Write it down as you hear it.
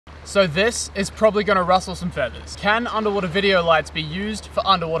So this is probably going to rustle some feathers. Can underwater video lights be used for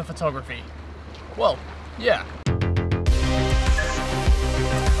underwater photography? Well, yeah.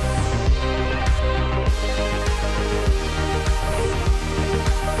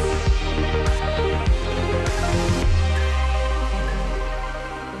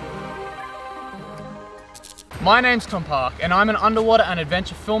 My name's Tom Park, and I'm an underwater and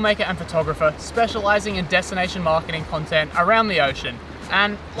adventure filmmaker and photographer specializing in destination marketing content around the ocean.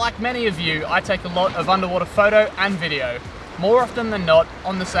 And like many of you, I take a lot of underwater photo and video, more often than not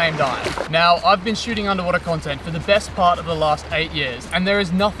on the same dive. Now, I've been shooting underwater content for the best part of the last 8 years, and there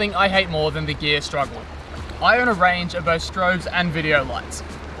is nothing I hate more than the gear struggle. I own a range of both strobes and video lights.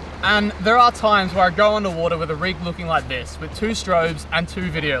 And there are times where I go underwater with a rig looking like this, with 2 strobes and 2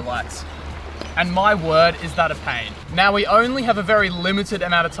 video lights. And my word, is that a pain. Now, we only have a very limited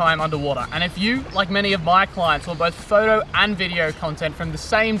amount of time underwater, and if you, like many of my clients, want both photo and video content from the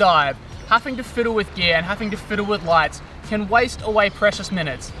same dive, having to fiddle with gear and having to fiddle with lights can waste away precious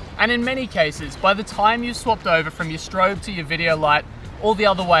minutes. And in many cases, by the time you've swapped over from your strobe to your video light, or the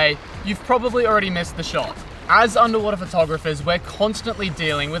other way, you've probably already missed the shot. As underwater photographers, we're constantly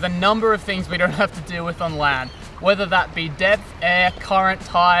dealing with a number of things we don't have to deal with on land, whether that be depth, air, current,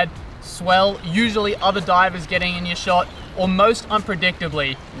 tide, swell, usually other divers getting in your shot, or most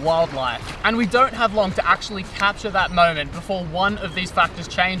unpredictably, wildlife. And we don't have long to actually capture that moment before one of these factors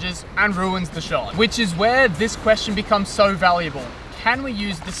changes and ruins the shot. Which is where this question becomes so valuable. Can we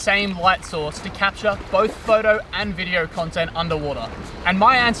use the same light source to capture both photo and video content underwater? And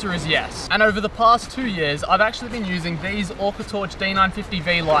my answer is yes. And over the past 2 years, I've actually been using these OrcaTorch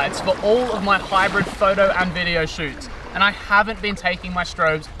D950V lights for all of my hybrid photo and video shoots. And I haven't been taking my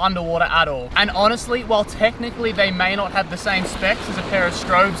strobes underwater at all. And honestly, while technically they may not have the same specs as a pair of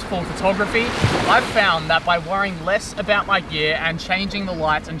strobes for photography, I've found that by worrying less about my gear and changing the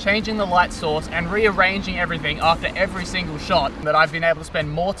lights and changing the light source and rearranging everything after every single shot, that I've been able to spend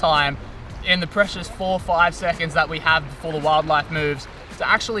more time in the precious 4 or 5 seconds that we have before the wildlife moves to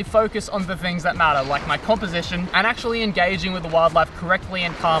actually focus on the things that matter, like my composition, and actually engaging with the wildlife correctly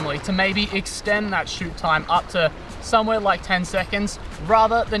and calmly to maybe extend that shoot time up to somewhere like 10 seconds,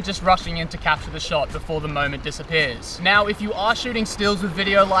 rather than just rushing in to capture the shot before the moment disappears. Now, if you are shooting stills with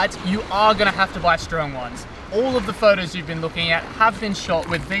video lights, you are gonna have to buy strong ones. All of the photos you've been looking at have been shot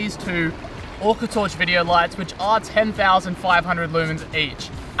with these 2 OrcaTorch video lights, which are 10,500 lumens each.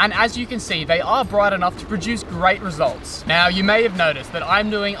 And as you can see, they are bright enough to produce great results. Now, you may have noticed that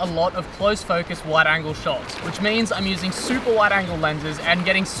I'm doing a lot of close focus wide angle shots, which means I'm using super wide angle lenses and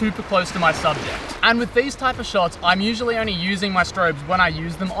getting super close to my subject. And with these type of shots, I'm usually only using my strobes when I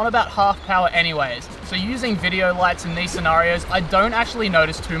use them on about half power anyways. So using video lights in these scenarios, I don't actually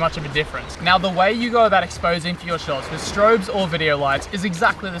notice too much of a difference. Now, the way you go about exposing for your shots with strobes or video lights is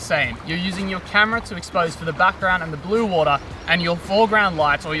exactly the same. You're using your camera to expose for the background and the blue water, and your foreground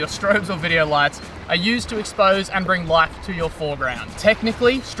lights, or your strobes or video lights, are used to expose and bring life to your foreground.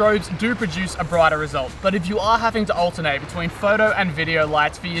 Technically, strobes do produce a brighter result, but if you are having to alternate between photo and video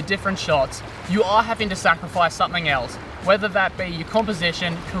lights for your different shots, you are having to sacrifice something else, whether that be your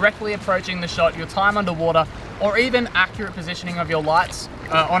composition, correctly approaching the shot, your time underwater, or even accurate positioning of your lights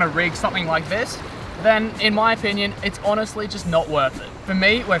on a rig, something like this, then in my opinion, it's honestly just not worth it. For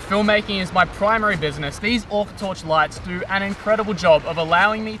me, where filmmaking is my primary business, these OrcaTorch lights do an incredible job of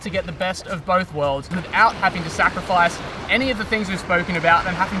allowing me to get the best of both worlds without having to sacrifice any of the things we've spoken about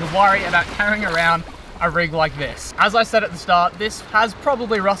and having to worry about carrying around a rig like this. As I said at the start, this has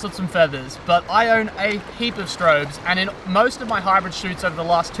probably rustled some feathers, but I own a heap of strobes, and in most of my hybrid shoots over the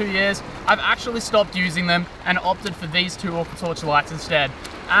last 2 years, I've actually stopped using them and opted for these 2 OrcaTorch lights instead.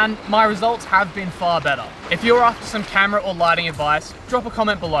 And my results have been far better. If you're after some camera or lighting advice, drop a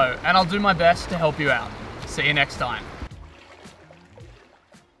comment below and I'll do my best to help you out. See you next time.